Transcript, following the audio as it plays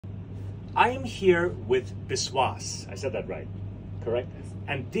I am here with Biswas. I said that right, correct?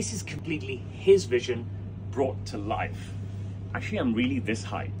 And this is completely his vision brought to life. Actually, I'm really this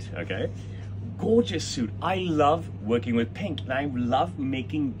height, okay? Gorgeous suit. I love working with pink, and I love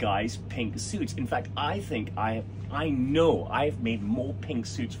making guys pink suits. In fact, I think I know I've made more pink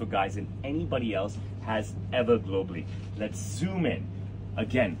suits for guys than anybody else has ever globally. Let's zoom in.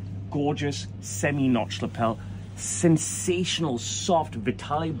 Again, gorgeous semi-notch lapel, sensational soft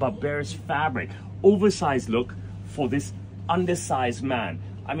Vitaly Barberis fabric, oversized look for this undersized man.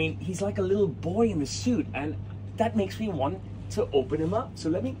 I mean, he's like a little boy in the suit, and that makes me want to open him up. So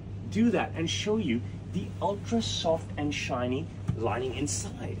let me do that and show you the ultra soft and shiny lining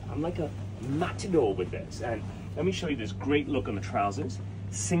inside. I'm like a matador with this. And let me show you this great look on the trousers.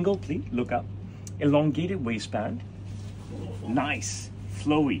 Single pleat, look up, elongated waistband, nice,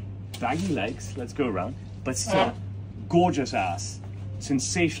 flowy, baggy legs, let's go around, but still gorgeous ass,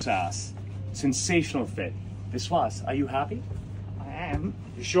 sensational fit. Biswas, are you happy? I am.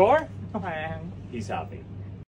 You sure? I am. He's happy.